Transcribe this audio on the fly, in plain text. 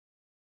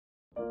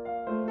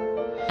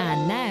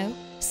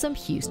some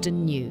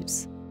Houston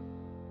news.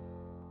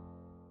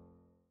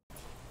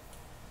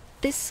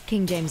 This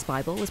King James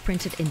Bible was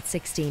printed in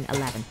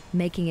 1611,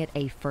 making it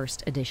a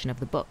first edition of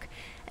the book,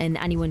 and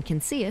anyone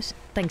can see it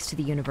thanks to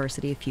the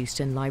University of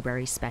Houston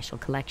Library's Special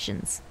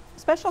Collections.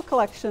 Special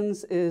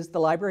Collections is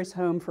the library's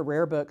home for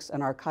rare books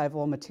and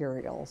archival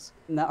materials.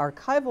 And the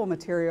archival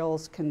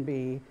materials can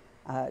be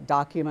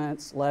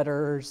documents,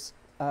 letters,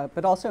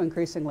 but also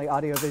increasingly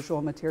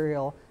audiovisual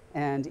material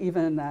and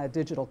even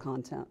digital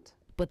content.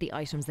 But the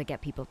items that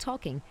get people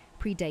talking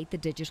predate the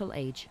digital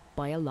age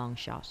by a long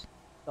shot.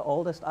 The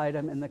oldest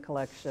item in the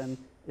collection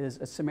is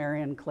a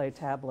Sumerian clay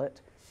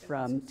tablet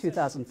from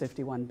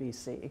 2051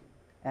 BC.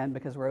 And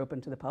because we're open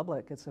to the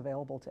public, it's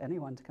available to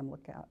anyone to come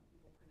look at.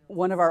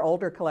 One of our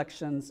older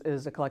collections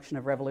is a collection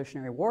of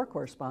Revolutionary War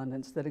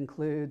correspondence that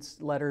includes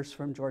letters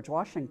from George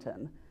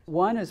Washington.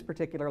 One is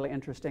particularly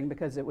interesting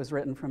because it was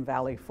written from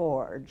Valley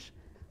Forge.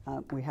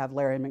 We have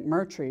Larry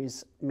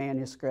McMurtry's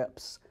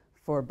manuscripts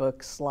for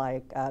books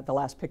like The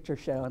Last Picture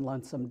Show and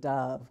Lonesome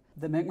Dove.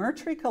 The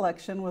McMurtry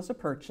collection was a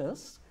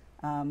purchase,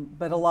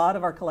 but a lot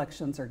of our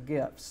collections are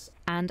gifts.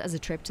 And as a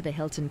trip to the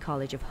Hilton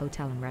College of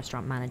Hotel and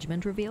Restaurant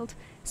Management revealed,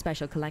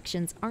 Special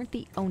Collections aren't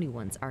the only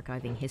ones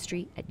archiving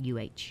history at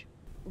UH.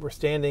 We're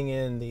standing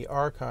in the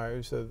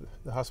archives of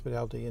the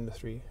hospitality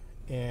industry,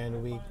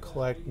 and we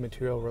collect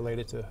material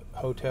related to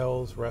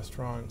hotels,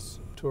 restaurants,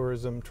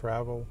 tourism,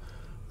 travel.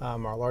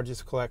 Our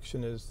largest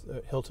collection is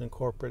Hilton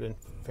Corporate and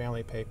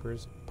Family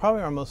Papers.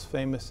 Probably our most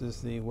famous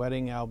is the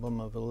wedding album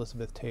of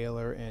Elizabeth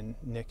Taylor and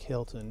Nick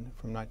Hilton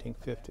from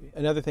 1950.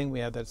 Another thing we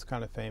have that's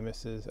kind of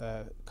famous is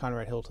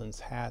Conrad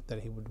Hilton's hat that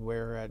he would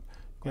wear at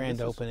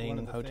grand opening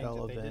and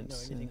hotel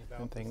events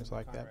and things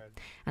like that.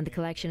 And the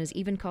collection has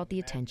even caught the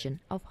attention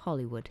of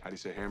Hollywood. How do you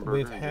say hamburger?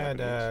 We've had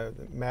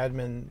Mad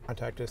Men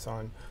contact us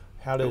on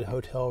how did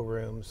hotel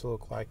rooms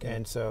look like,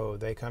 and so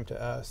they come to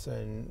us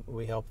and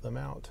we help them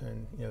out,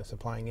 and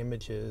supplying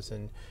images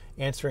and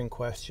answering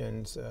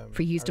questions.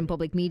 For Houston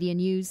Public Media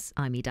News,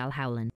 I'm Edel Howland.